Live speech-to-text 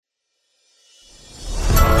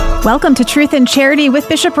Welcome to Truth and Charity with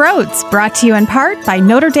Bishop Rhoades, brought to you in part by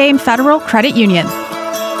Notre Dame Federal Credit Union.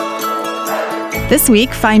 This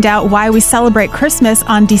week, find out why we celebrate Christmas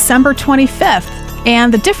on December 25th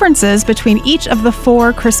and the differences between each of the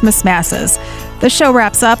 4 Christmas Masses. The show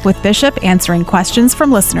wraps up with Bishop answering questions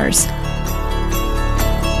from listeners.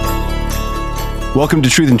 Welcome to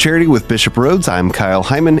Truth and Charity with Bishop Rhoades. I'm Kyle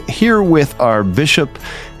Hyman, here with our Bishop,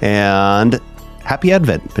 and happy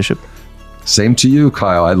Advent, Bishop. Same to you,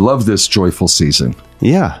 Kyle. I love this joyful season.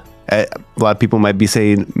 Yeah. A lot of people might be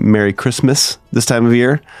saying Merry Christmas this time of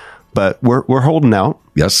year, but we're holding out.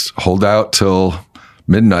 Yes, hold out till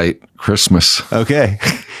midnight, Christmas. Okay.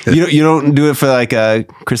 You don't do it for like a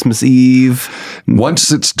Christmas Eve?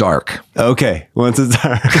 Once it's dark. Okay. Once it's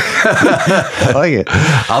dark. I like it.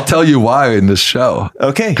 I'll tell you why in this show.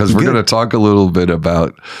 Okay. Because we're going to talk a little bit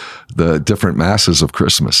about the different masses of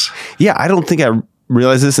Christmas. Yeah, I don't think I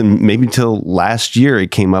realized this, and maybe until last year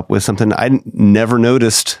it came up with something. I never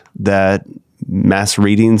noticed that mass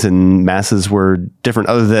readings and masses were different,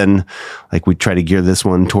 other than like we try to gear this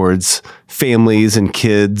one towards families and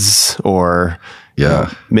kids, or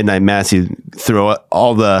midnight mass, you throw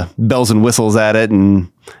all the bells and whistles at it and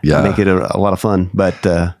make it a lot of fun.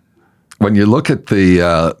 But when you look at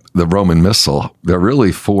the Roman Missal, there are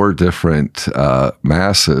really 4 different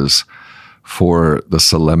masses for the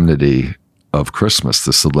solemnity of Christmas,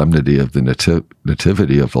 the solemnity of the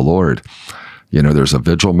nativity of the Lord. You know, there's a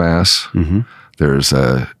vigil mass, there's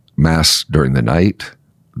a mass during the night,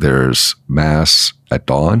 there's mass at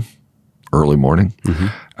dawn, early morning,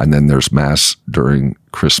 and then there's mass during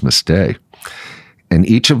Christmas Day. And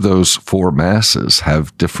each of those 4 masses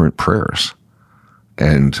have different prayers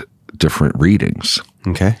and different readings.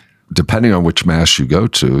 Okay. Depending on which mass you go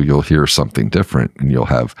to, you'll hear something different, and you'll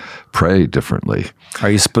have pray differently. Are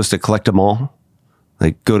you supposed to collect them all?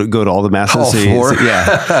 Like go to all the masses? All 4?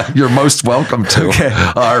 Yeah. You're most welcome to. Okay.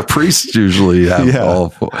 Our priests usually have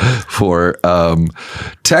all 4.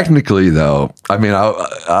 Technically, though, I mean,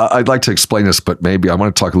 I'd like to explain this, but maybe I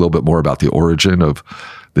want to talk a little bit more about the origin of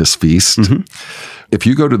this feast. If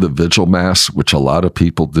you go to the Vigil Mass, which a lot of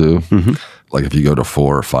people do, like if you go to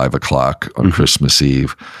 4 or 5 o'clock on Christmas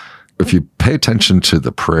Eve, if you pay attention to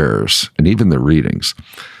the prayers and even the readings,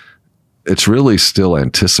 it's really still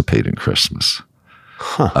anticipating Christmas.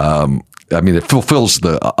 I mean, it fulfills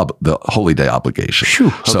the Holy Day obligation.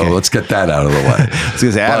 Okay. So let's get that out of the way. I was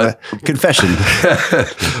going to say, I have a confession.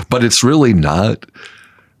 But it's really not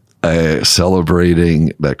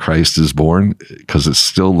celebrating that Christ is born, because it's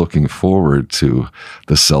still looking forward to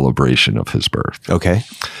the celebration of his birth. Okay.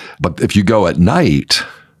 But if you go at night,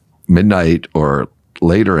 midnight or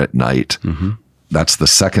later at night, that's the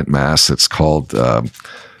second mass. It's called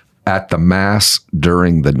at the mass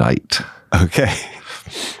during the night. Okay.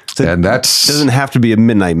 So and that doesn't have to be a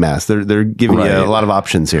midnight mass. They're giving you a lot of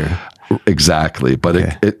options here. Exactly.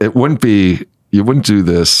 But it wouldn't be, you wouldn't do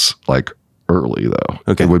this like early though.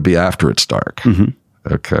 Okay. It would be after it's dark.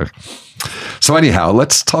 Okay. So anyhow,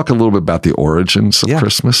 let's talk a little bit about the origins of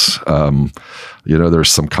Christmas. You know,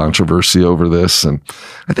 there's some controversy over this, and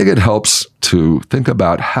I think it helps to think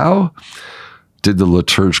about how did the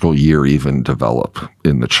liturgical year even develop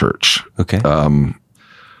in the church? Okay.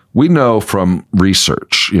 We know from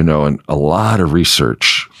research, you know, and a lot of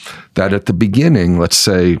research, that at the beginning, let's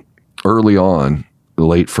say early on, the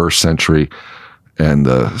late 1st century and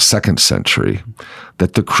the 2nd century,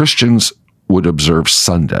 that the Christians would observe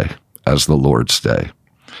Sunday as the Lord's Day,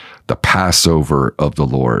 the Passover of the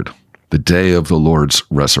Lord, the day of the Lord's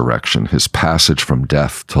resurrection, his passage from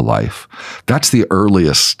death to life. That's the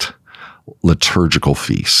earliest liturgical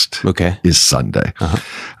feast, is Sunday.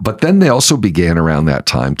 But then they also began around that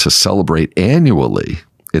time to celebrate annually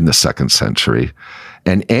in the 2nd century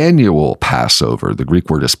an annual Passover. The Greek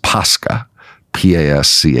word is Pascha,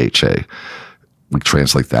 P-A-S-C-H-A. We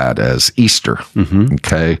translate that as Easter,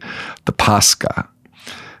 okay? The Pascha.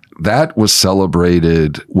 That was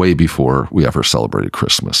celebrated way before we ever celebrated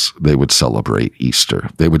Christmas. They would celebrate Easter.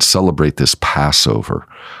 They would celebrate this Passover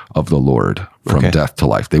of the Lord from death to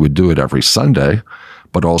life. They would do it every Sunday,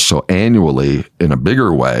 but also annually in a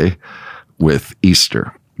bigger way with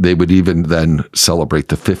Easter. They would even then celebrate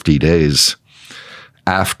the 50 days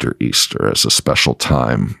after Easter as a special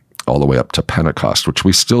time, all the way up to Pentecost, which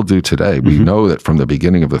we still do today. We know that from the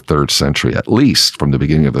beginning of the 3rd century, at least from the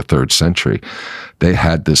beginning of the 3rd century, they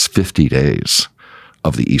had this 50 days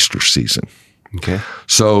of the Easter season. Okay.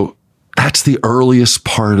 So that's the earliest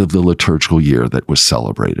part of the liturgical year that was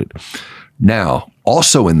celebrated. Now,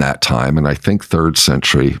 also in that time, and I think 3rd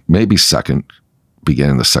century, maybe 2nd,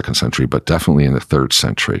 began in the 2nd century, but definitely in the 3rd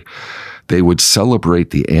century, they would celebrate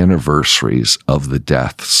the anniversaries of the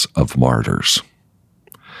deaths of martyrs.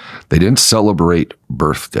 They didn't celebrate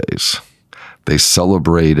birthdays. They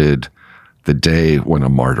celebrated the day when a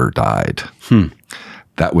martyr died.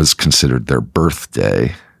 That was considered their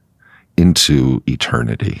birthday into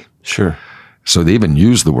eternity. Sure. So they even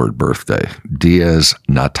use the word birthday, dies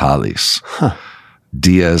natalis.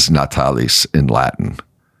 Dies natalis in Latin.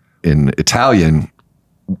 In Italian,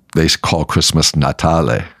 they call Christmas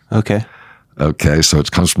Natale. Okay. Okay, so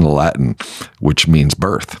it comes from the Latin, which means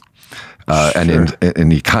birth.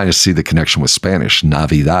 And you kind of see the connection with Spanish,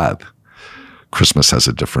 Navidad. Christmas has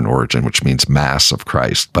a different origin, which means Mass of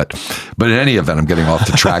Christ. But in any event, I'm getting off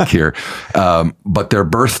the track here. But they're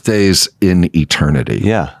birthdays in eternity.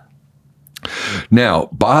 Yeah. Now,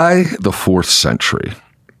 by the 4th century,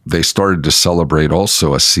 they started to celebrate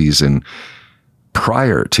also a season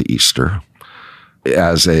prior to Easter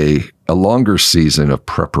as a longer season of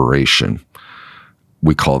preparation.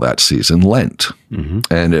 We call that season Lent.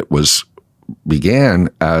 And it began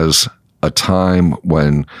as a time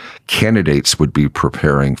when candidates would be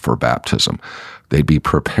preparing for baptism. They'd be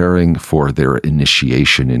preparing for their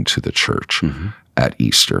initiation into the church at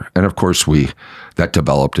Easter. And of course, that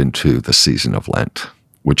developed into the season of Lent,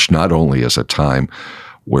 which not only is a time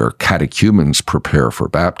where catechumens prepare for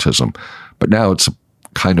baptism, but now it's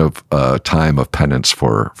kind of a time of penance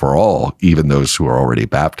for all, even those who are already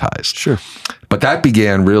baptized. Sure. But that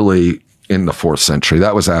began really in the 4th century.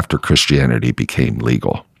 That was after Christianity became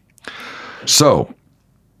legal. So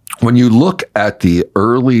when you look at these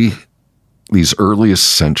earliest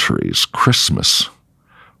centuries, Christmas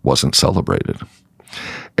wasn't celebrated,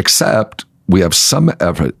 except we have some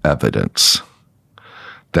evidence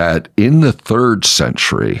that in the 3rd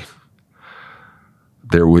century,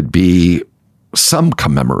 there would be some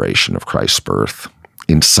commemoration of Christ's birth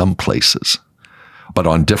in some places, but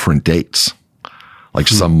on different dates. Like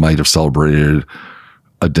some might have celebrated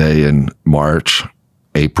a day in March,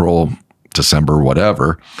 April, December,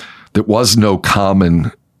 whatever. There was no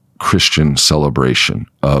common Christian celebration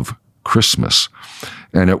of Christmas,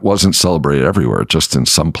 and it wasn't celebrated everywhere, just in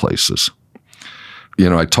some places. You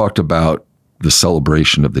know, I talked about the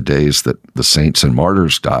celebration of the days that the saints and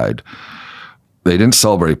martyrs died. They didn't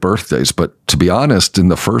celebrate birthdays, but to be honest, in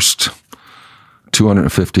the first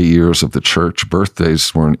 250 years of the church,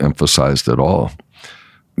 birthdays weren't emphasized at all.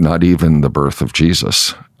 Not even the birth of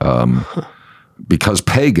Jesus, because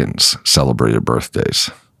pagans celebrated birthdays.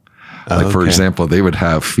 Like, for example, they would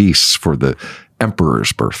have feasts for the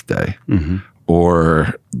emperor's birthday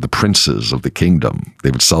or the princes of the kingdom. They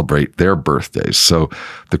would celebrate their birthdays. So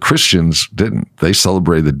the Christians didn't. They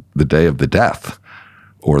celebrated the day of the death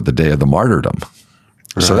or the day of the martyrdom.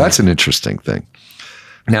 Right. So that's an interesting thing.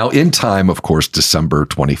 Now, in time, of course, December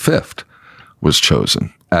 25th was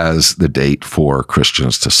chosen as the date for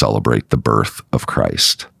Christians to celebrate the birth of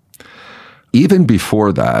Christ. Even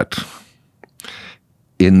before that,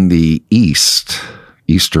 in the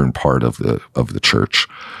eastern part of the church,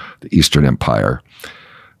 the Eastern Empire,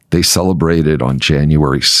 they celebrated on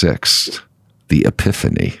January 6th, the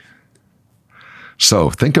Epiphany.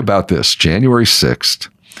 So think about this, January 6th,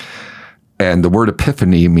 and the word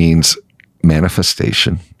epiphany means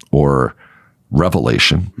manifestation or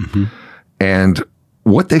revelation. And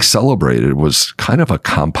what they celebrated was kind of a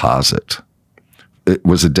composite. It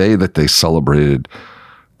was a day that they celebrated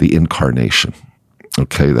the incarnation,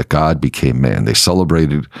 okay, that God became man. They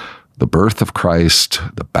celebrated the birth of Christ,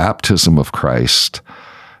 the baptism of Christ,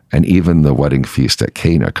 and even the wedding feast at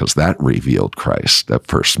Cana, because that revealed Christ, that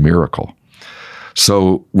first miracle.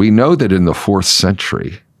 So we know that in the 4th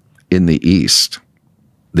century, in the East,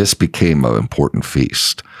 this became an important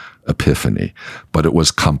feast, Epiphany, but it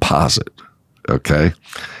was composite, okay?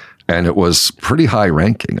 And it was pretty high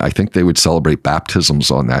ranking. I think they would celebrate baptisms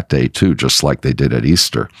on that day too, just like they did at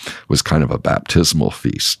Easter. It was kind of a baptismal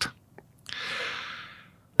feast.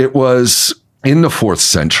 It was in the 4th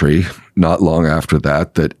century, not long after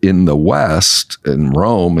that, that in the West, in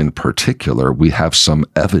Rome in particular, we have some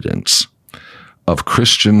evidence of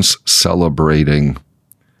Christians celebrating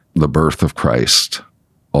the birth of Christ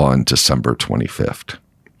on December 25th.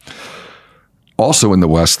 Also in the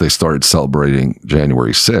West, they started celebrating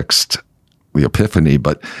January 6th, the Epiphany,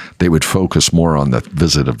 but they would focus more on the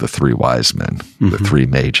visit of the 3 wise men, the 3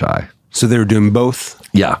 magi. So they were doing both?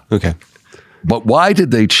 Yeah. Okay. But why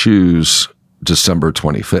did they choose December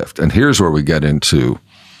 25th? And here's where we get into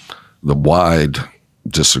the wide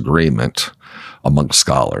disagreement among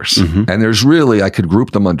scholars. And there's really, I could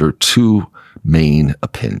group them under 2 main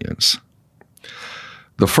opinions.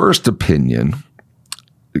 The first opinion,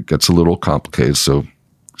 it gets a little complicated, so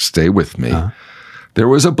stay with me. There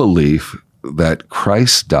was a belief that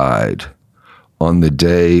Christ died on the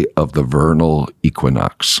day of the vernal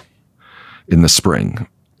equinox, in the spring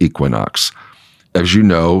equinox. As you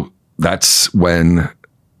know, that's when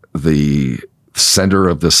the center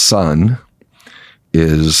of the sun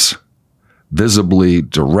is visibly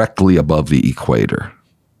directly above the equator.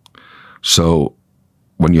 So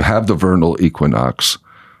when you have the vernal equinox,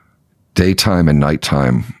 daytime and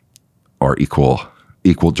nighttime are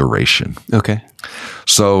equal duration. Okay.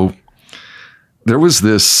 So there was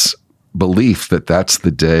this belief that that's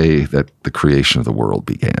the day that the creation of the world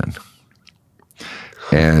began.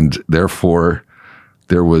 And therefore,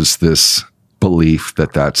 there was this belief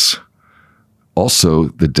that that's also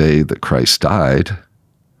the day that Christ died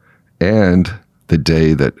and the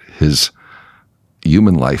day that his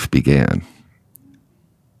human life began.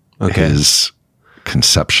 Okay. His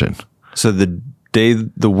conception. So the day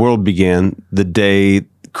the world began, the day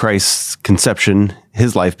Christ's conception,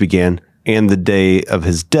 his life began, and the day of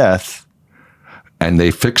his death. And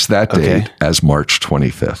they fixed that date as March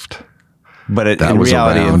 25th. But in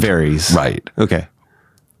reality, it varies. Right. Okay.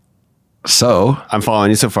 So I'm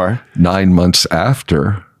following you so far. 9 months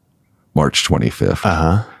after March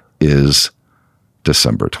 25th is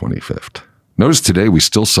December 25th. Notice today we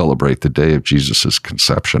still celebrate the day of Jesus'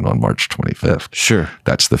 conception on March 25th. Sure.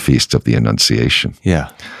 That's the Feast of the Annunciation.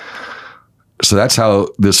 Yeah. So that's how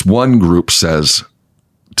this one group says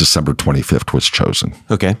December 25th was chosen.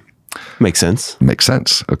 Okay. Makes sense. Makes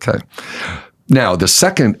sense. Okay. Now, the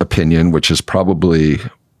second opinion, which is probably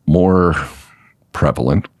more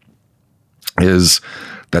prevalent, is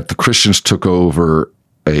that the Christians took over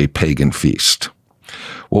a pagan feast.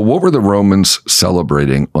 Well, what were the Romans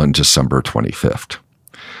celebrating on December 25th?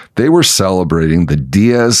 They were celebrating the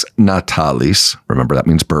Dies Natalis. Remember, that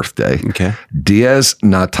means birthday. Okay. Dies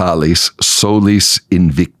Natalis Solis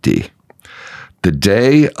Invicti. The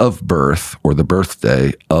day of birth, or the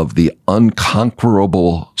birthday of the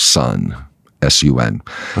unconquerable sun, S-U-N,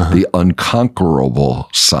 the unconquerable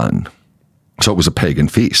sun. So it was a pagan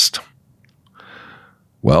feast.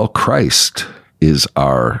 Well, Christ is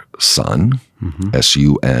our sun,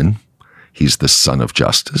 S-U-N. He's the Son of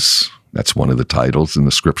Justice. That's one of the titles in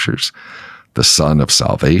the scriptures. The Son of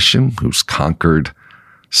Salvation, who's conquered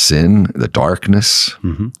sin, the darkness,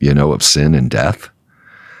 of sin and death.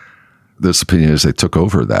 This opinion is they took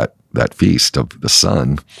over that feast of the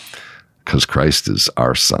sun because Christ is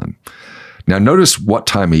our sun. Now, notice what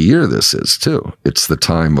time of year this is, too. It's the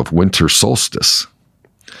time of winter solstice.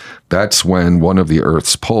 That's when one of the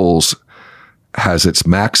Earth's poles has its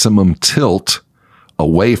maximum tilt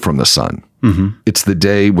away from the sun. It's the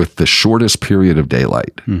day with the shortest period of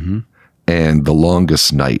daylight and the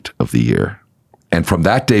longest night of the year. And from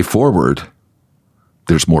that day forward,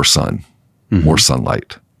 there's more sun, more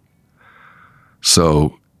sunlight.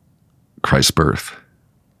 So Christ's birth,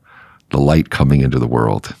 the light coming into the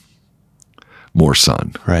world, more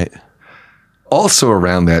sun. Right. Also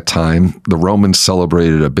around that time, the Romans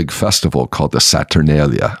celebrated a big festival called the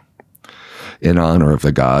Saturnalia in honor of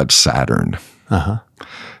the god Saturn.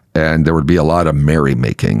 And there would be a lot of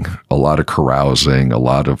merrymaking, a lot of carousing, a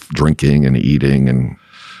lot of drinking and eating. And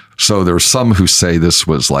so there's some who say this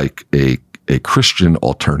was like a Christian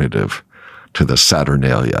alternative to the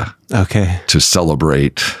Saturnalia. Okay. To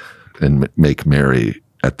celebrate and make merry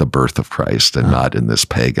at the birth of Christ and not in this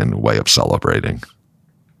pagan way of celebrating.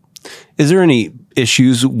 Is there any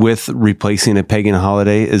issues with replacing a pagan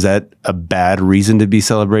holiday? Is that a bad reason to be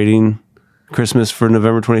celebrating Christmas for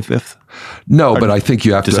November 25th? No, but I think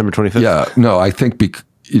you have December 25th? Yeah, no, I think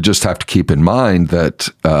you just have to keep in mind that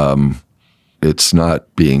it's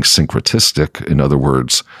not being syncretistic. In other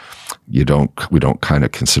words, we don't kind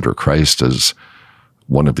of consider Christ as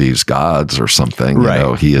one of these gods or something.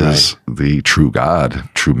 Right. He is the true God,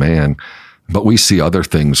 true man. But we see other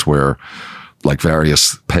things where, like,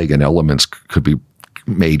 various pagan elements could be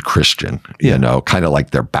made Christian, kind of like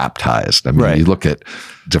they're baptized. I mean, you look at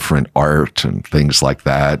different art and things like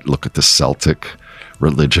that, look at the Celtic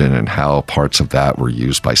religion and how parts of that were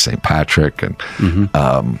used by St. Patrick. And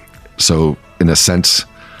so in a sense,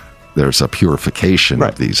 there's a purification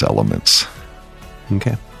of these elements.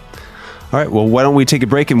 Okay. All right. Well, why don't we take a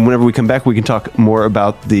break, and whenever we come back, we can talk more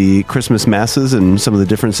about the Christmas masses and some of the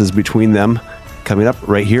differences between them. Coming up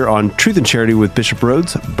right here on Truth and Charity with Bishop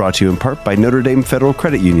Rhoades, brought to you in part by Notre Dame Federal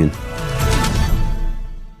Credit Union.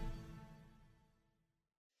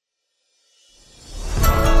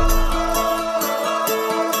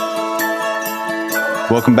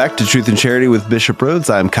 Welcome back to Truth and Charity with Bishop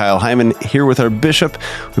Rhoades. I'm Kyle Hyman here with our bishop.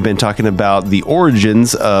 We've been talking about the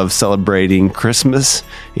origins of celebrating Christmas,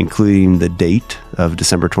 including the date of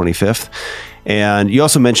December 25th. And you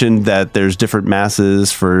also mentioned that there's different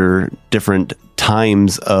masses for different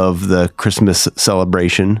times of the Christmas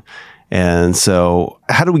celebration. And so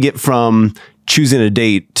how do we get from choosing a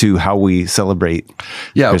date to how we celebrate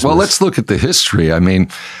Christmas? Well, let's look at the history. I mean,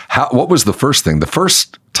 what was the first thing? The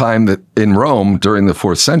first time that in Rome during the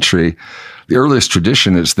 4th century, the earliest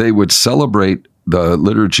tradition is they would celebrate the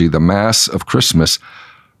liturgy, the Mass of Christmas,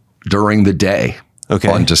 during the day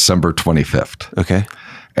on December 25th. Okay.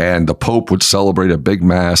 And the Pope would celebrate a big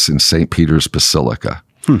Mass in St. Peter's Basilica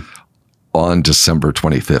on December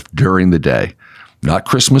 25th during the day. Not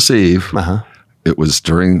Christmas Eve. It was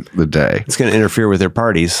during the day. It's going to interfere with their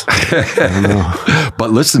parties. I don't know.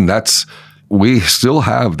 But listen, we still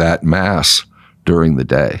have that Mass during the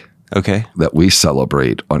day. Okay. That we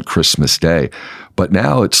celebrate on Christmas Day. But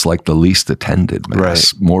now it's like the least attended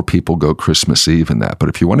Mass. Right. More people go Christmas Eve in that. But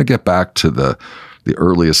if you want to get back to the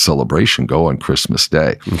earliest celebration, go on Christmas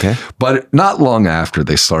Day. Okay. But not long after,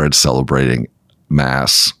 they started celebrating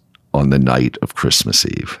Mass on the night of Christmas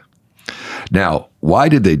Eve. Now, why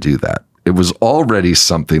did they do that? It was already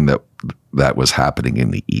something that was happening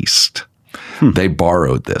in the East. They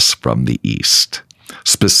borrowed this from the East,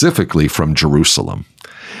 specifically from Jerusalem.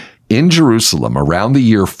 In Jerusalem, around the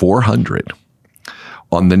year 400,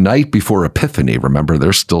 on the night before Epiphany, remember,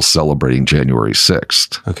 they're still celebrating January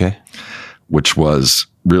 6th. Okay. Which was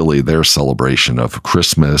really their celebration of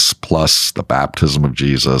Christmas plus the baptism of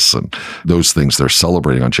Jesus and those things they're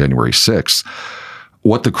celebrating on January 6th.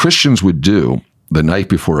 What the Christians would do the night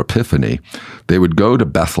before Epiphany, they would go to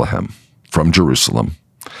Bethlehem from Jerusalem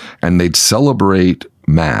and they'd celebrate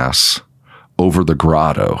Mass over the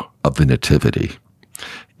grotto of the Nativity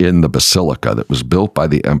in the basilica that was built by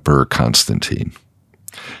the Emperor Constantine.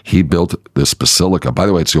 He built this basilica. By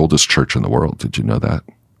the way, it's the oldest church in the world. Did you know that?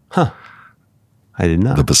 Huh. I did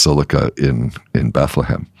not. The basilica in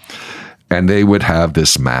Bethlehem. And they would have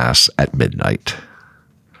this Mass at midnight,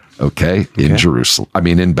 in Jerusalem.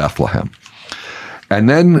 In Bethlehem. And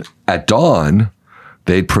then at dawn,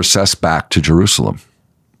 they'd process back to Jerusalem.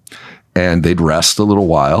 And they'd rest a little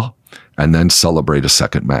while and then celebrate a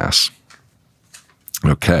second Mass.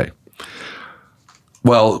 Okay.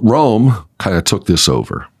 Well, Rome kind of took this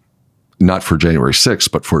over, not for January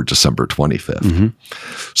 6th, but for December 25th.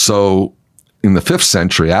 So in the 5th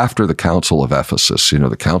century, after the Council of Ephesus,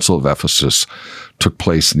 the Council of Ephesus took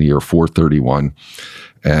place in the year 431,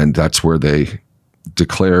 and that's where they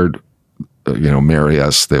declared, Mary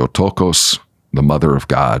as Theotokos, the Mother of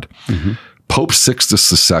God. Pope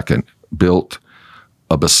Sixtus II built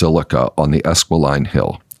a basilica on the Esquiline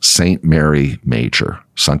Hill, St. Mary Major,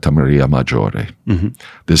 Santa Maria Maggiore.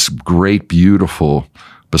 This great, beautiful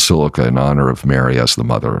basilica in honor of Mary as the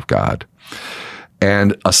Mother of God.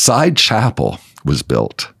 And a side chapel was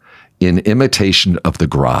built in imitation of the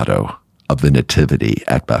grotto of the Nativity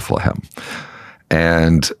at Bethlehem.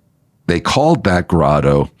 And they called that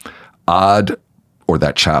grotto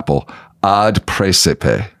that chapel, ad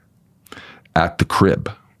praesepe, at the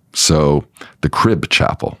crib. So the crib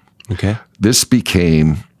chapel. Okay. This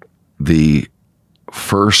became the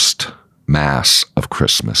first Mass of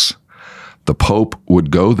Christmas. The Pope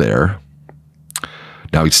would go there.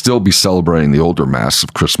 Now, he'd still be celebrating the older Mass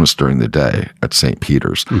of Christmas during the day at St.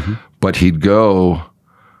 Peter's, but he'd go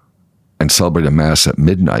and celebrate a Mass at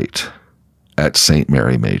midnight at St.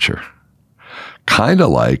 Mary Major, kind of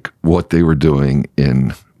like what they were doing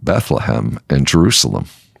in Bethlehem and Jerusalem.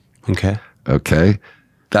 Okay.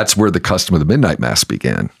 That's where the custom of the midnight Mass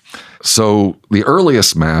began. So the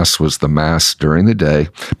earliest Mass was the Mass during the day.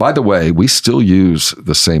 By the way, we still use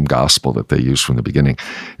the same gospel that they used from the beginning.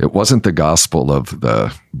 It wasn't the gospel of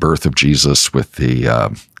the birth of Jesus with the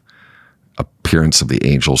appearance of the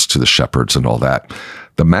angels to the shepherds and all that.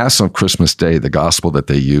 The Mass on Christmas Day, the gospel that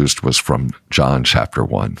they used was from John chapter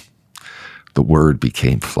 1. The Word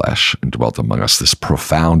became flesh and dwelt among us, this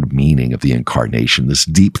profound meaning of the incarnation, this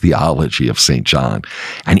deep theology of St. John.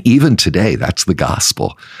 And even today, that's the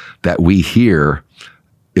gospel that we hear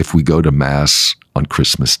if we go to Mass on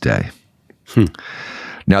Christmas Day.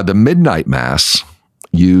 Now, the midnight Mass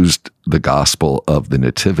used the gospel of the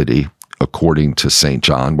Nativity according to St.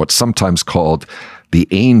 John, what's sometimes called the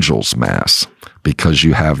Angels' Mass, because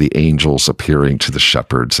you have the angels appearing to the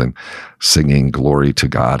shepherds and singing glory to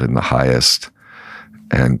God in the highest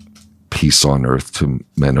and peace on earth to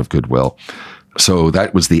men of good will. So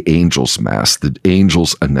that was the Angels' Mass, the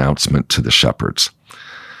angels' announcement to the shepherds.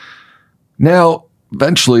 Now,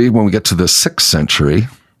 eventually, when we get to the 6th century,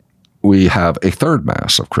 we have a third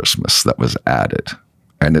Mass of Christmas that was added,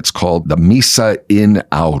 and it's called the Missa in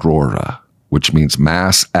Aurora, which means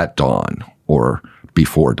Mass at dawn or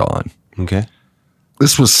before dawn. Okay.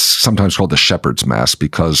 this was sometimes called the Shepherd's Mass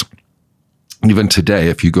because even today,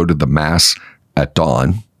 if you go to the Mass at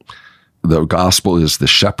dawn, the gospel is the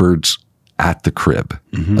shepherds at the crib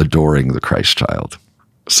adoring the Christ child.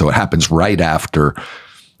 So it happens right after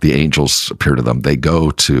the angels appear to them. They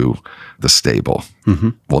go to the stable.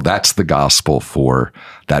 Well, that's the gospel for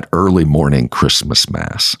that early morning Christmas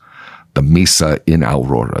Mass, the Missa in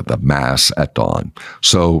Aurora, the Mass at dawn.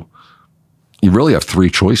 So you really have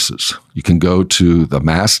three choices. You can go to the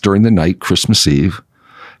Mass during the night, Christmas Eve,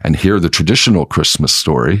 and hear the traditional Christmas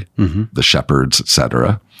story, the shepherds,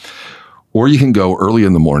 etc. Or you can go early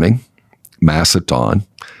in the morning, Mass at dawn,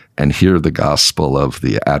 and hear the gospel of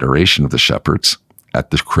the adoration of the shepherds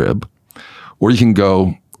at the crib. Or you can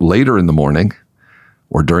go later in the morning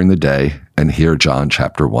or during the day and hear John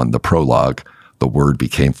chapter 1, the prologue, the Word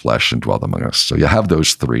became flesh and dwelt among us. So you have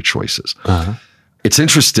those three choices. It's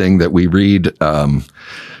interesting that we read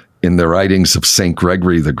in the writings of St.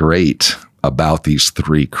 Gregory the Great about these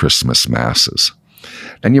three Christmas Masses.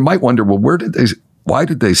 And you might wonder, well, why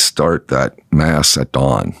did they start that Mass at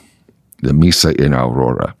dawn, the Missa in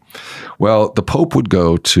Aurora? Well, the Pope would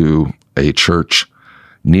go to a church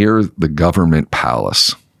near the government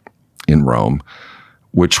palace in Rome,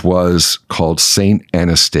 which was called St.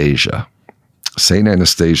 Anastasia. St.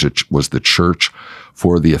 Anastasia was the church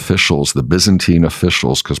for the officials, the Byzantine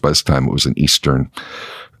officials, because by this time it was an Eastern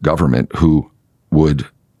government, who would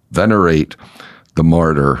venerate the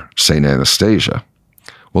martyr St. Anastasia.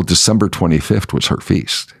 Well, December 25th was her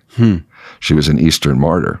feast. She was an Eastern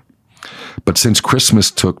martyr. But since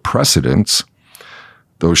Christmas took precedence,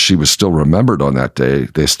 though she was still remembered on that day,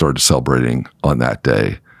 they started celebrating on that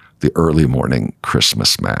day the early morning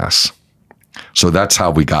Christmas Mass. So that's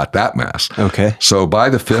how we got that Mass. Okay. So by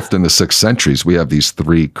the 5th and the 6th centuries, we have these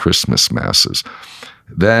three Christmas Masses.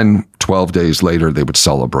 Then 12 days later, they would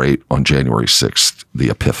celebrate on January 6th, the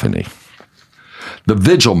Epiphany. The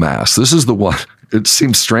Vigil Mass, this is the one, it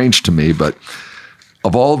seems strange to me, but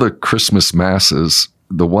of all the Christmas Masses,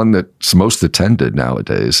 the one that's most attended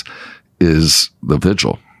nowadays is the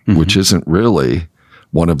Vigil, which isn't really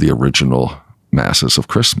one of the original Masses of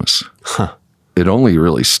Christmas. It only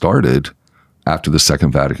really started after the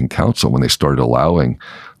Second Vatican Council when they started allowing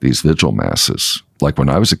these Vigil Masses. Like when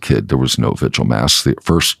I was a kid, there was no Vigil Mass. The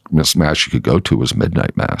first Mass you could go to was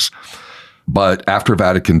Midnight Mass. But after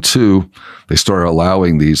Vatican II, they started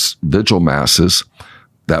allowing these Vigil Masses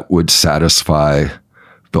that would satisfy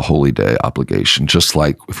the Holy Day obligation. Just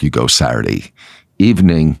like if you go Saturday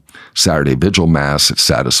evening, Saturday Vigil Mass, it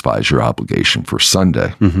satisfies your obligation for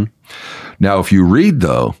Sunday. Now, if you read,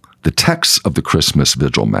 though, the texts of the Christmas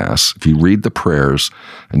Vigil Mass, if you read the prayers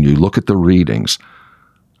and you look at the readings,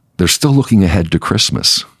 they're still looking ahead to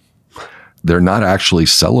Christmas. They're not actually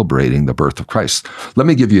celebrating the birth of Christ. Let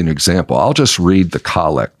me give you an example. I'll just read the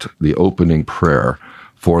collect, the opening prayer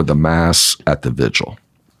for the Mass at the Vigil.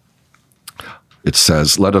 It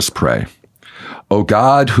says, "Let us pray. O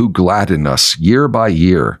God, who gladden us year by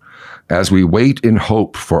year as we wait in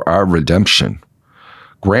hope for our redemption,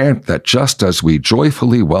 grant that just as we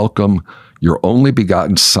joyfully welcome your only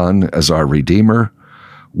begotten Son as our Redeemer,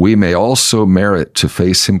 we may also merit to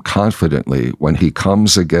face him confidently when he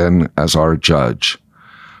comes again as our Judge,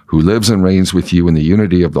 who lives and reigns with you in the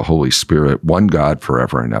unity of the Holy Spirit, one God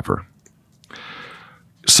forever and ever."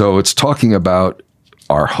 So it's talking about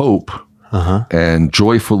our hope and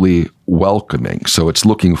joyfully welcoming. So it's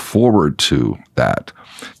looking forward to that.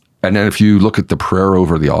 And then if you look at the prayer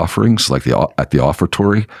over the offerings, like at the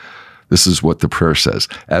offertory, this is what the prayer says.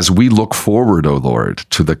 "As we look forward, O Lord,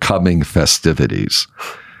 to the coming festivities,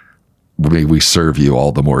 may we serve you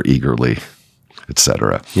all the more eagerly,"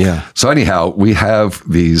 etc. Yeah. So anyhow, we have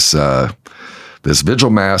these this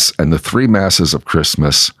Vigil Mass and the three Masses of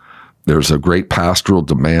Christmas. There's a great pastoral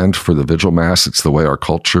demand for the Vigil Mass. It's the way our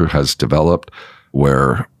culture has developed,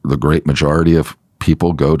 where the great majority of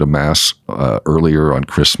people go to Mass earlier on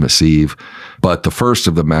Christmas Eve. But the first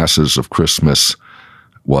of the Masses of Christmas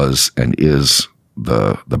was and is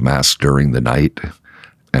the Mass during the night,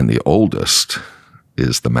 and the oldest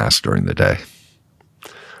is the Mass during the day.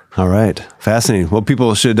 All right. Fascinating. Well,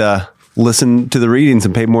 people should listen to the readings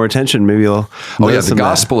and pay more attention. Maybe they'll the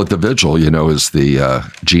gospel at the Vigil, is the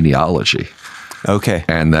genealogy. Okay.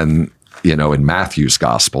 And then, in Matthew's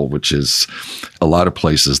gospel, which is a lot of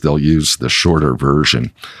places, they'll use the shorter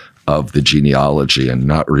version of the genealogy and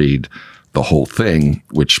not read the whole thing,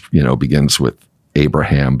 which, begins with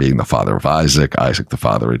Abraham being the father of Isaac, Isaac the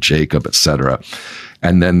father of Jacob, etc.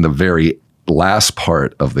 And then the very last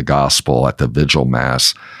part of the gospel at the Vigil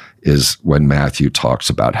Mass is when Matthew talks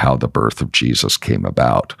about how the birth of Jesus came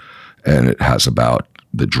about. And it has about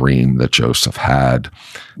the dream that Joseph had,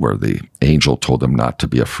 where the angel told him not to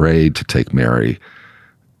be afraid to take Mary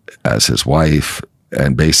as his wife.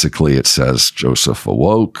 And basically it says Joseph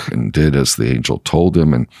awoke and did as the angel told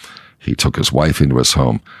him, and he took his wife into his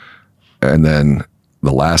home. And then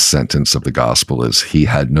the last sentence of the gospel is, he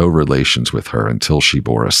had no relations with her until she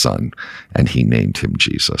bore a son, and he named him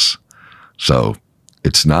Jesus. So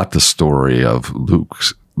it's not the story of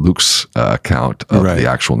Luke's account of the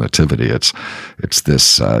actual nativity. It's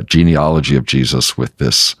this genealogy of Jesus with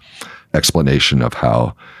this explanation of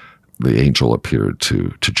how the angel appeared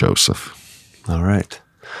to Joseph. All right.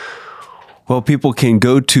 Well, people can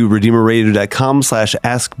go to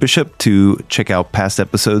redeemerradio.com/askbishop to check out past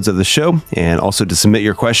episodes of the show and also to submit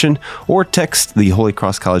your question, or text the Holy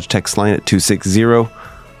Cross College text line at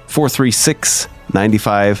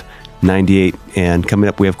 260-436-9598. And coming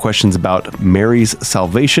up, we have questions about Mary's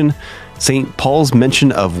salvation, St. Paul's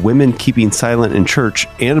mention of women keeping silent in church,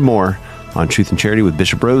 and more on Truth and Charity with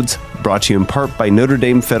Bishop Rhoades, brought to you in part by Notre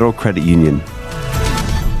Dame Federal Credit Union.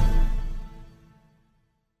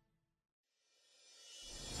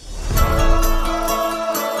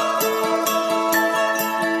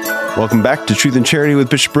 Welcome back to Truth and Charity with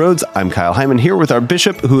Bishop Rhoades. I'm Kyle Hyman here with our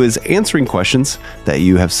bishop, who is answering questions that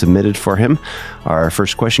you have submitted for him. Our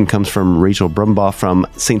first question comes from Rachel Brumbaugh from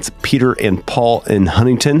Saints Peter and Paul in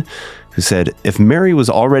Huntington, who said, if Mary was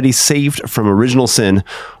already saved from original sin,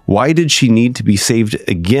 why did she need to be saved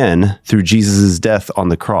again through Jesus' death on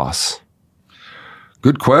the cross?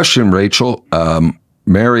 Good question, Rachel.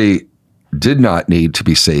 Mary did not need to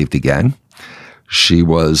be saved again. She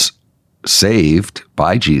was saved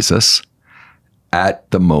by Jesus at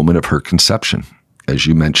the moment of her conception. As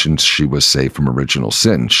you mentioned, she was saved from original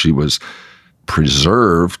sin. She was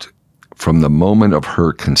preserved from the moment of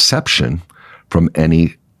her conception from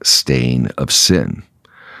any stain of sin.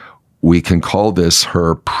 We can call this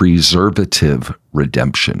her preservative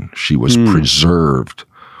redemption. She was preserved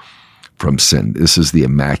from sin. This is the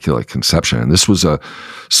Immaculate Conception. And this was a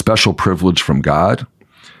special privilege from God.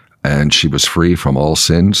 And she was free from all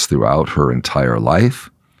sins throughout her entire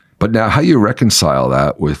life. But now how you reconcile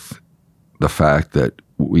that with the fact that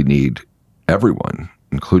we need, everyone,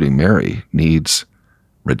 including Mary, needs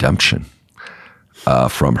redemption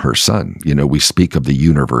from her son. You know, we speak of the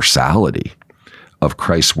universality of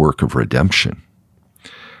Christ's work of redemption.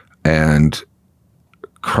 And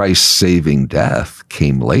Christ's saving death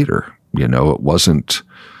came later. You know, it wasn't,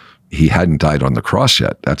 he hadn't died on the cross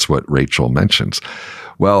yet. That's what Rachel mentions.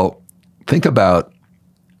 Well, think about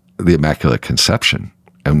the Immaculate Conception.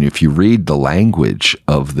 And if you read the language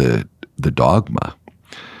of the dogma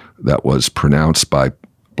that was pronounced by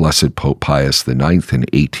Blessed Pope Pius IX in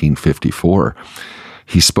 1854,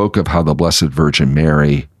 he spoke of how the Blessed Virgin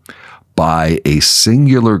Mary, by a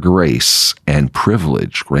singular grace and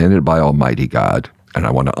privilege granted by Almighty God, and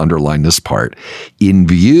I want to underline this part, in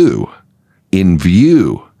view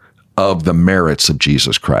of the merits of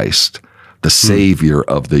Jesus Christ, the Savior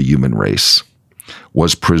of the human race,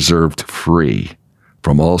 was preserved free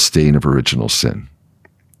from all stain of original sin.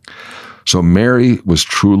 So Mary was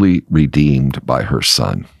truly redeemed by her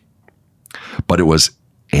son, but it was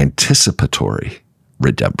anticipatory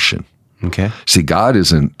redemption. Okay. See, God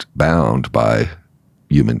isn't bound by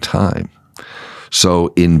human time.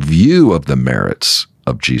 So in view of the merits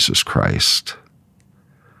of Jesus Christ,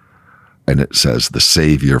 and it says the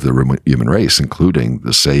Savior of the human race, including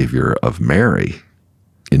the Savior of Mary.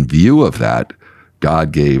 In view of that,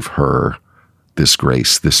 God gave her this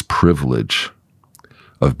grace, this privilege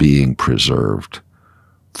of being preserved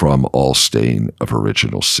from all stain of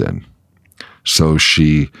original sin. So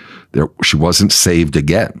she wasn't saved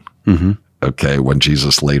again, okay, when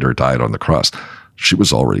Jesus later died on the cross. She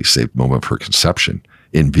was already saved at the moment of her conception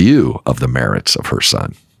in view of the merits of her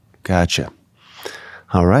son. Gotcha.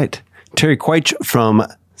 All right. Terry Queich from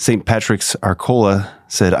St. Patrick's Arcola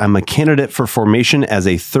said, I'm a candidate for formation as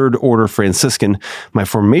a Third Order Franciscan. My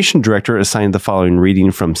formation director assigned the following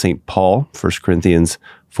reading from St. Paul, 1 Corinthians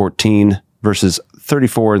 14, verses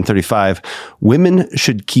 34 and 35. Women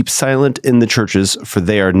should keep silent in the churches, for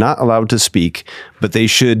they are not allowed to speak, but they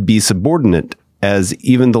should be subordinate, as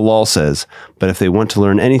even the law says. But if they want to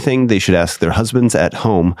learn anything, they should ask their husbands at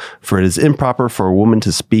home, for it is improper for a woman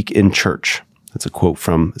to speak in church. That's a quote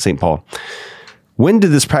from St. Paul. When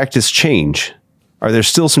did this practice change? Are there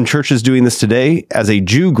still some churches doing this today? As a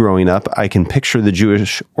Jew growing up, I can picture the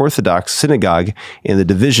Jewish Orthodox synagogue and the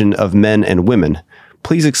division of men and women.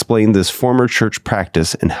 Please explain this former church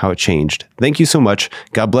practice and how it changed. Thank you so much.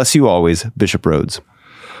 God bless you always, Bishop Rhoades.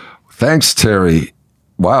 Thanks, Terry.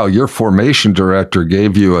 Wow, your formation director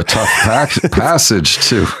gave you a tough passage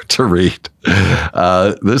to read.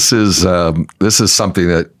 This is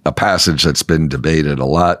something a passage that's been debated a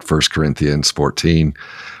lot. 1 Corinthians 14,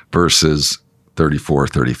 verses 34,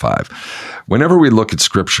 35. Whenever we look at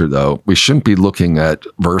Scripture, though, we shouldn't be looking at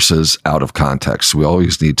verses out of context. We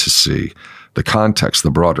always need to see the context,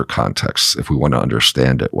 the broader context, if we want to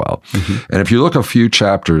understand it well. Mm-hmm. And if you look a few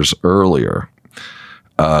chapters earlier,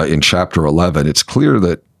 in chapter 11, it's clear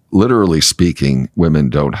that, literally speaking, women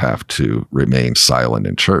don't have to remain silent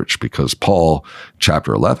in church, because Paul,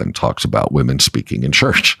 chapter 11, talks about women speaking in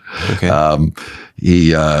church. Okay.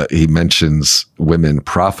 He mentions women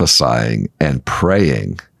prophesying and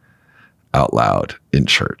praying out loud in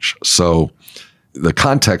church. So the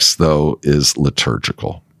context, though, is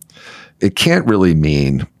liturgical. It can't really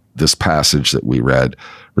mean, this passage that we read,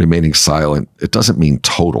 remaining silent. It doesn't mean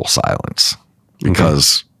total silence,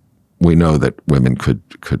 because we know that women could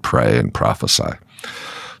pray and prophesy.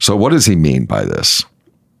 So what does he mean by this?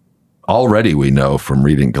 Already we know from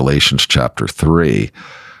reading Galatians chapter 3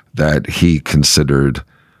 that he considered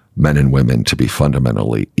men and women to be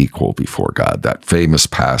fundamentally equal before God. That famous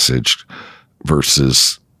passage,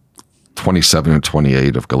 verses 27 and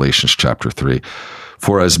 28 of Galatians chapter 3.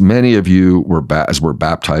 For as many of you as were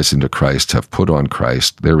baptized into Christ have put on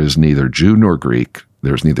Christ, there is neither Jew nor Greek,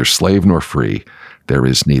 there is neither slave nor free, there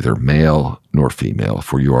is neither male nor female,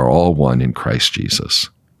 for you are all one in Christ Jesus.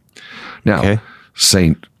 Now,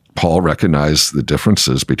 St. Paul recognized the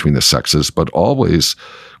differences between the sexes, but always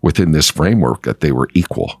within this framework that they were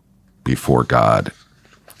equal before God,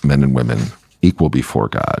 men and women equal before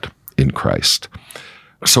God in Christ.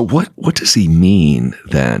 So what does he mean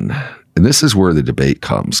then? And this is where the debate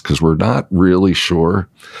comes, because we're not really sure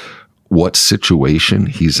what situation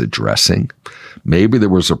he's addressing. Maybe there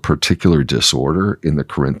was a particular disorder in the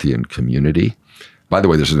Corinthian community. By the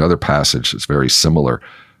way, there's another passage that's very similar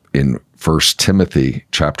in 1 Timothy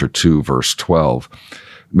chapter 2, verse 12.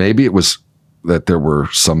 Maybe it was that there were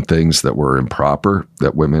some things that were improper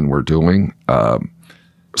that women were doing,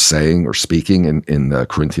 saying or speaking in the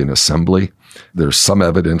Corinthian assembly. There's some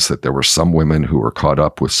evidence that there were some women who were caught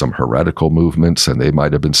up with some heretical movements and they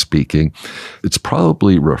might have been speaking. It's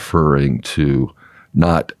probably referring to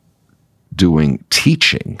not doing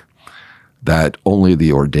teaching that only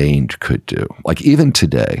the ordained could do. Like even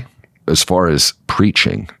today, as far as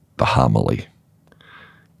preaching the homily,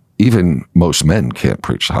 even most men can't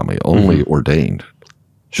preach the homily, only ordained,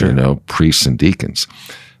 priests and deacons.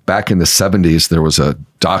 Back in the 70s, there was a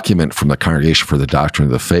document from the Congregation for the Doctrine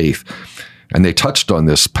of the Faith, and they touched on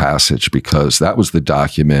this passage because that was the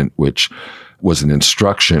document which was an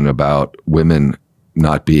instruction about women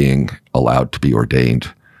not being allowed to be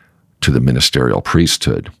ordained to the ministerial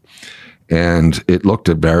priesthood. And it looked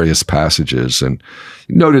at various passages and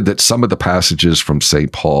noted that some of the passages from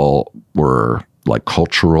St. Paul were like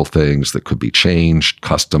cultural things that could be changed,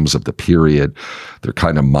 customs of the period. They're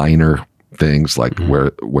kind of minor things like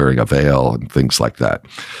wearing a veil and things like that.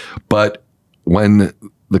 But when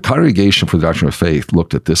the Congregation for the Doctrine of Faith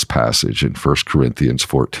looked at this passage in 1 Corinthians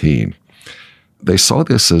 14, they saw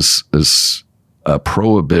this as a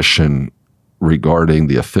prohibition regarding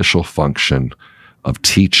the official function of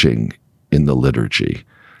teaching in the liturgy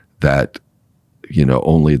that,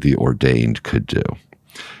 only the ordained could do.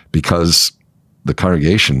 Because the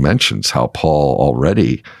congregation mentions how Paul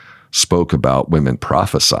already spoke about women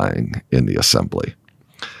prophesying in the assembly.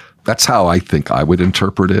 That's how I think I would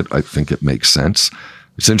interpret it. I think it makes sense.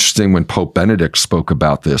 It's interesting when Pope Benedict spoke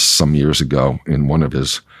about this some years ago in one of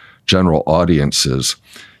his general audiences,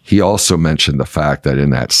 he also mentioned the fact that in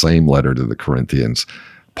that same letter to the Corinthians,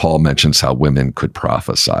 Paul mentions how women could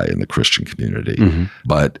prophesy in the Christian community. Mm-hmm.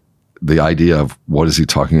 But the idea of what is he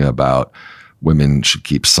talking about? Women should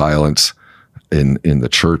keep silence in the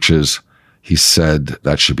churches. He said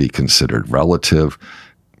that should be considered relative.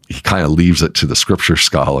 He kind of leaves it to the scripture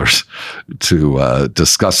scholars to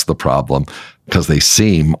discuss the problem because they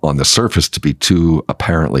seem on the surface to be two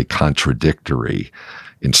apparently contradictory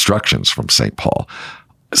instructions from St. Paul.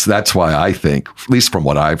 So that's why I think, at least from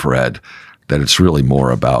what I've read, that it's really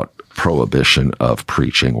more about prohibition of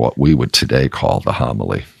preaching what we would today call the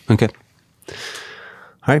homily. Okay.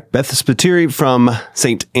 All right. Beth Spiteri from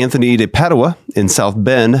St. Anthony de Padua in South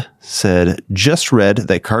Bend said, just read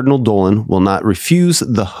that Cardinal Dolan will not refuse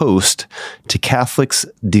the host to Catholics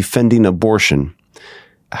defending abortion.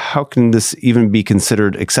 How can this even be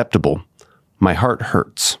considered acceptable? My heart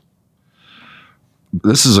hurts.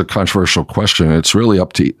 This is a controversial question. It's really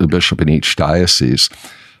up to the bishop in each diocese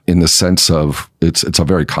in the sense of it's a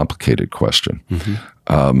very complicated question.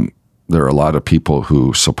 Mm-hmm. There are a lot of people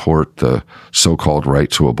who support the so-called right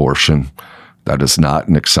to abortion. That is not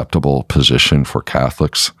an acceptable position for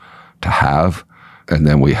Catholics to have. And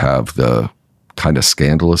then we have the kind of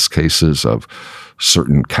scandalous cases of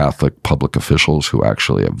certain Catholic public officials who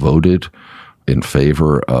actually have voted in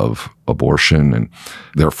favor of abortion, and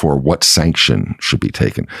therefore what sanction should be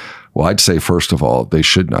taken. Well, I'd say, first of all, they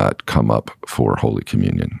should not come up for Holy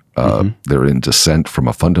Communion. They're in dissent from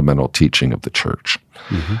a fundamental teaching of the Church.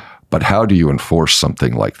 But how do you enforce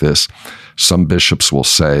something like this? Some bishops will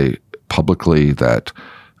say publicly that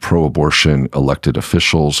pro-abortion elected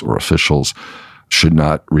officials or officials should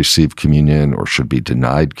not receive communion or should be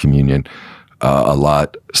denied communion. A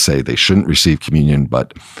lot say they shouldn't receive communion,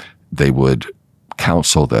 but they would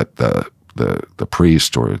counsel that the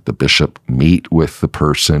priest or the bishop meet with the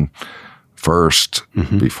person first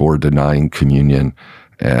before denying communion.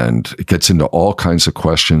 And it gets into all kinds of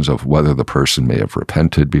questions of whether the person may have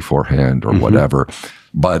repented beforehand or whatever.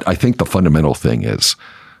 But I think the fundamental thing is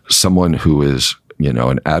someone who is,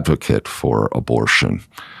 an advocate for abortion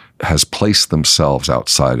has placed themselves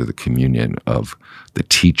outside of the communion of the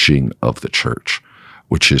teaching of the Church,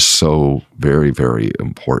 which is so very, very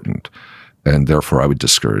important. And therefore, I would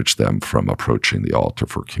discourage them from approaching the altar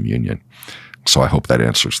for communion. So I hope that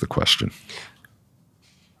answers the question.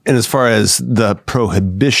 And as far as the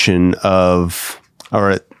prohibition of,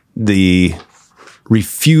 or the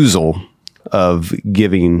refusal of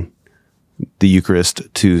giving the Eucharist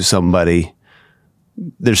to somebody,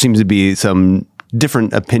 there seems to be some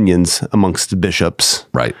different opinions amongst bishops.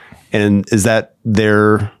 Right. And is that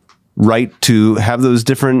their right to have those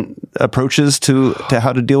different approaches to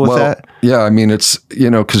how to deal with that? Yeah, I mean, it's,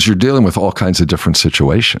 because you're dealing with all kinds of different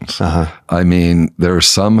situations. I mean, there are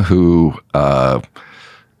some who are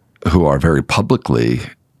very publicly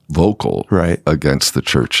vocal against the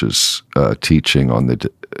Church's teaching on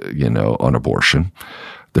on abortion.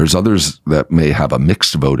 There's others that may have a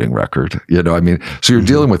mixed voting record, so you're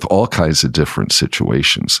dealing with all kinds of different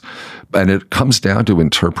situations. And it comes down to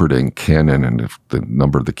interpreting canon, and if the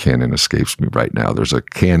number of the canon escapes me right now, there's a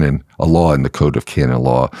law in the Code of Canon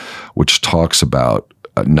Law, which talks about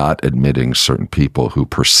not admitting certain people who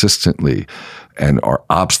persistently and are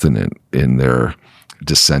obstinate in their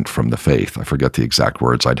dissent from the faith. I forget the exact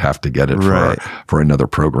words. I'd have to get it for another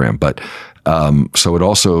program. But so it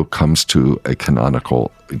also comes to a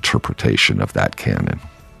canonical interpretation of that canon.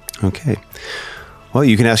 Okay. Well,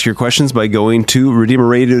 you can ask your questions by going to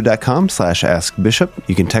redeemerradio.com/askbishop.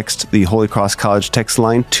 You can text the Holy Cross College text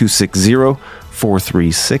line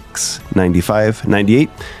 260-436-9598.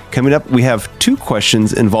 Coming up, we have 2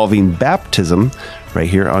 questions involving baptism right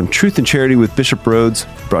here on Truth and Charity with Bishop Rhoades,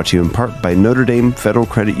 brought to you in part by Notre Dame Federal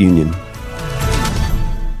Credit Union.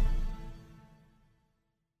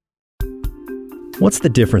 What's the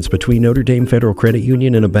difference between Notre Dame Federal Credit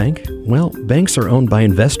Union and a bank? Well, banks are owned by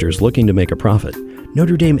investors looking to make a profit.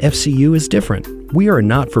 Notre Dame FCU is different. We are a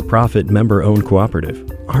not-for-profit member-owned cooperative.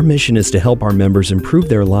 Our mission is to help our members improve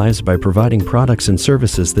their lives by providing products and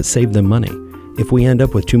services that save them money. If we end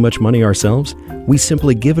up with too much money ourselves, we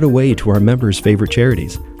simply give it away to our members' favorite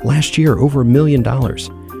charities. Last year, over $1 million.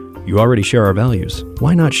 You already share our values.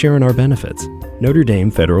 Why not share in our benefits? Notre Dame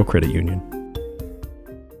Federal Credit Union.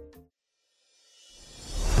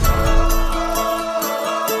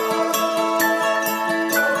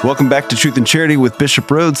 Welcome back to Truth and Charity with Bishop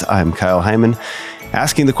Rhoades. I'm Kyle Hyman,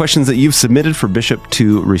 asking the questions that you've submitted for Bishop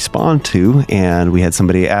to respond to. And we had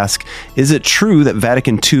somebody ask, is it true that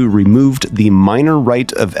Vatican II removed the minor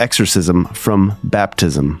rite of exorcism from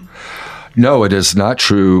baptism? No, it is not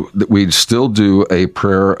true. We still do a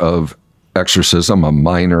prayer of exorcism, a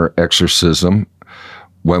minor exorcism,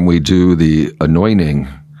 when we do the anointing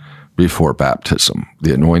before baptism,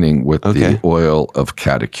 the anointing with the oil of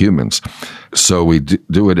catechumens. So we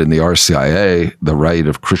do it in the RCIA, the rite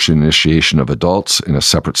of Christian initiation of adults, in a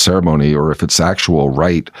separate ceremony, or if it's actual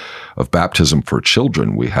rite of baptism for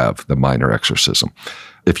children, we have the minor exorcism.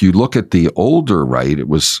 If you look at the older rite, it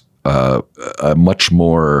was a much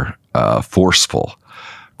more forceful,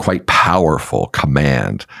 quite powerful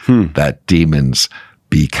command that demons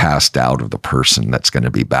be cast out of the person that's going to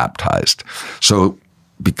be baptized. So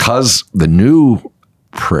because the new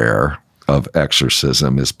prayer of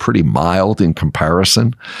exorcism is pretty mild in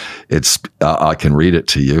comparison, I can read it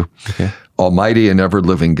to you. Okay. Almighty and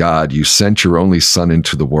ever-living God, you sent your only Son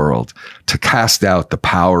into the world to cast out the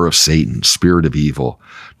power of Satan, spirit of evil,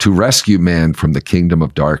 to rescue man from the kingdom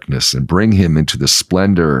of darkness and bring him into the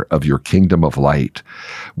splendor of your kingdom of light.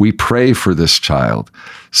 We pray for this child.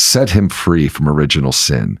 Set him free from original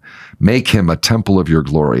sin. Make him a temple of your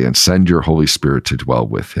glory and send your Holy Spirit to dwell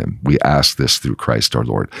with him. We ask this through Christ our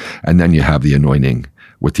Lord. And then you have the anointing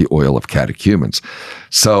with the oil of catechumens.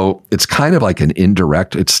 So it's kind of like an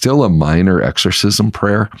indirect, it's still a minor exorcism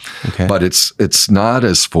prayer, but it's not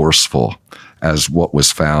as forceful as what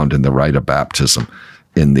was found in the rite of baptism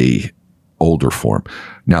in the older form.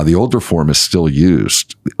 Now, the older form is still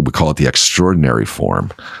used. We call it the extraordinary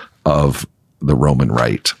form of the Roman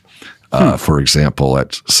rite. For example,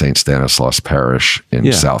 at St. Stanislaus Parish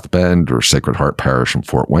in South Bend or Sacred Heart Parish in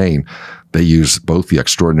Fort Wayne, they use both the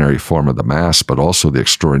extraordinary form of the Mass, but also the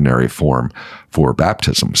extraordinary form for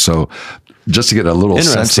baptism. So just to get a little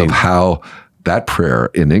sense of how that prayer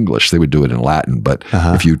in English, they would do it in Latin, but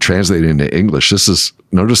if you translate it into English,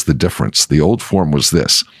 notice the difference. The old form was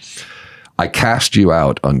this: I cast you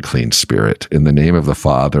out, unclean spirit, in the name of the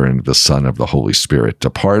Father and the Son of the Holy Spirit.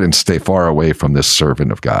 Depart and stay far away from this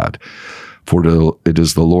servant of God. For it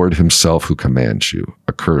is the Lord himself who commands you,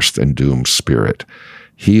 accursed and doomed spirit.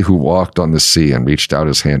 He who walked on the sea and reached out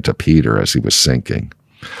his hand to Peter as he was sinking.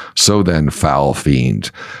 So then, foul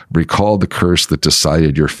fiend, recall the curse that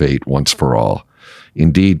decided your fate once for all.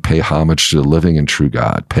 Indeed, pay homage to the living and true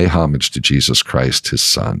God. Pay homage to Jesus Christ, his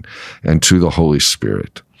Son, and to the Holy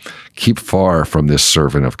Spirit. Keep far from this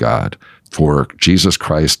servant of God, for Jesus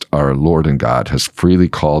Christ, our Lord and God, has freely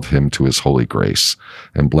called him to his holy grace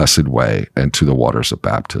and blessed way and to the waters of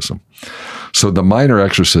baptism. So the minor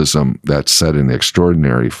exorcism that's said in the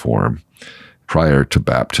extraordinary form prior to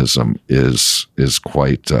baptism is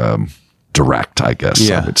quite direct, I guess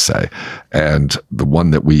I would say. And the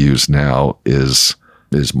one that we use now is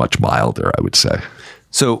much milder, I would say.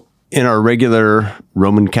 So in our regular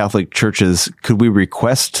Roman Catholic churches, could we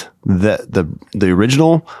request the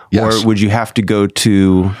original? Yes. Or would you have to go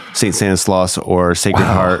to St. Stanislaus or Sacred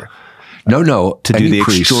Heart? No. To do the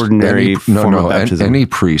extraordinary form of baptism? Any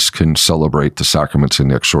priest can celebrate the sacraments in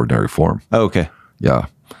the extraordinary form. Oh, okay. Yeah.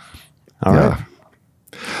 All right.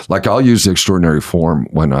 Like I'll use the extraordinary form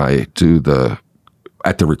when I do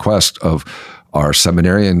at the request of our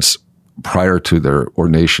seminarians prior to their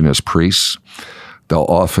ordination as priests. They'll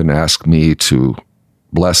often ask me to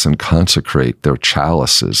bless and consecrate their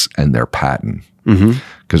chalices and their paten,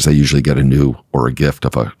 because they usually get a new or a gift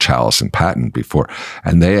of a chalice and paten before.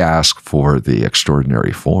 And they ask for the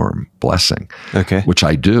extraordinary form blessing, which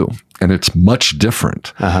I do. And it's much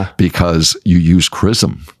different because you use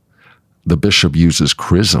chrism. The bishop uses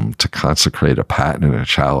chrism to consecrate a paten and a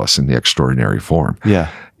chalice in the extraordinary form.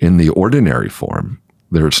 Yeah. In the ordinary form,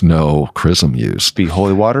 there's no chrism used. Be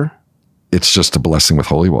holy water? It's just a blessing with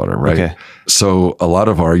holy water, right? Okay. So a lot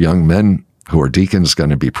of our young men who are deacons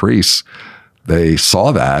going to be priests, they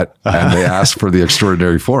saw that and they asked for the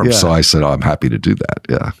extraordinary form. Yeah. So I said, I'm happy to do that.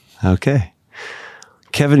 Yeah. Okay.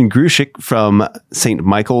 Kevin Grushik from St.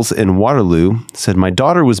 Michael's in Waterloo said, my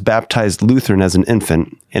daughter was baptized Lutheran as an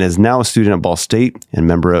infant and is now a student at Ball State and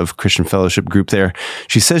member of Christian Fellowship group there.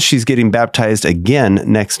 She says she's getting baptized again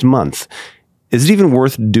next month. Is it even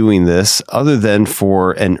worth doing this other than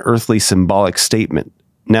for an earthly symbolic statement?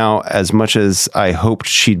 Now, as much as I hoped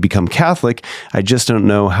she'd become Catholic, I just don't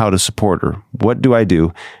know how to support her. What do I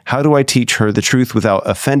do? How do I teach her the truth without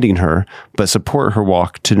offending her, but support her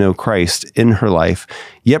walk to know Christ in her life,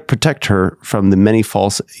 yet protect her from the many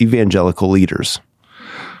false evangelical leaders?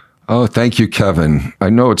 Oh, thank you, Kevin. I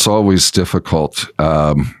know it's always difficult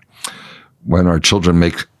when our children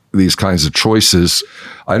make these kinds of choices.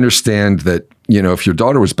 I understand that, if your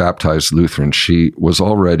daughter was baptized Lutheran, she was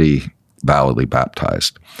already validly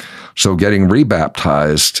baptized. So getting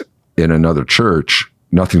rebaptized in another church,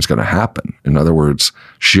 nothing's going to happen. In other words,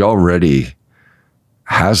 she already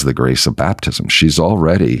has the grace of baptism. She's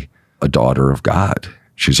already a daughter of God.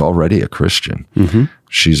 She's already a Christian.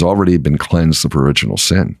 She's already been cleansed of original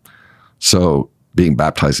sin. So being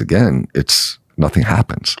baptized again, nothing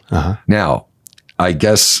happens. Now, I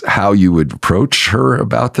guess how you would approach her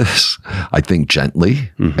about this, I think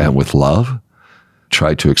gently and with love.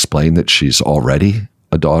 Try to explain that she's already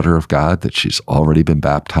a daughter of God, that she's already been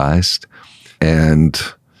baptized. And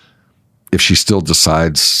if she still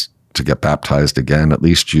decides to get baptized again, at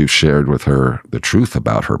least you've shared with her the truth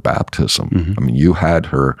about her baptism. I mean, you had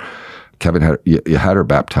her, Kevin, you had her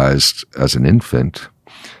baptized as an infant.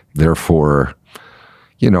 Therefore,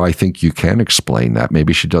 I think you can explain that.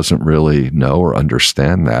 Maybe she doesn't really know or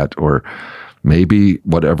understand that, or maybe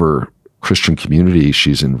whatever Christian community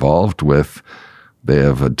she's involved with, they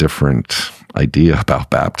have a different idea about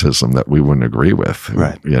baptism that we wouldn't agree with.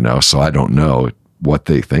 Right. So I don't know what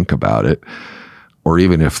they think about it, or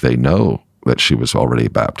even if they know that she was already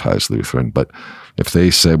baptized Lutheran. But if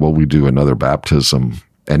they say, well, we do another baptism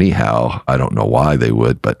anyhow, I don't know why they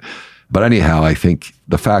would. But anyhow, I think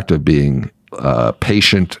the fact of being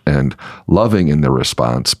patient and loving in the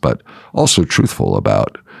response, but also truthful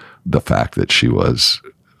about the fact that she was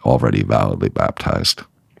already validly baptized.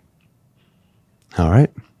 All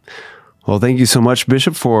right. Well, thank you so much,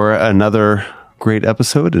 Bishop, for another great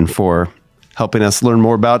episode and for helping us learn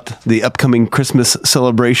more about the upcoming Christmas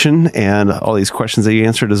celebration and all these questions that you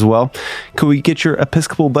answered as well. Could we get your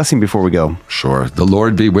Episcopal blessing before we go? Sure. The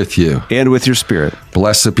Lord be with you. And with your spirit.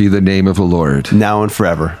 Blessed be the name of the Lord. Now and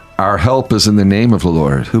forever. Our help is in the name of the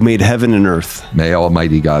Lord, who made heaven and earth. May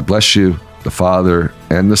Almighty God bless you, the Father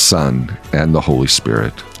and the Son and the Holy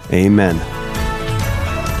Spirit. Amen.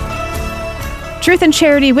 Truth and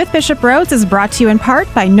Charity with Bishop Rhoades is brought to you in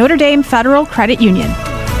part by Notre Dame Federal Credit Union.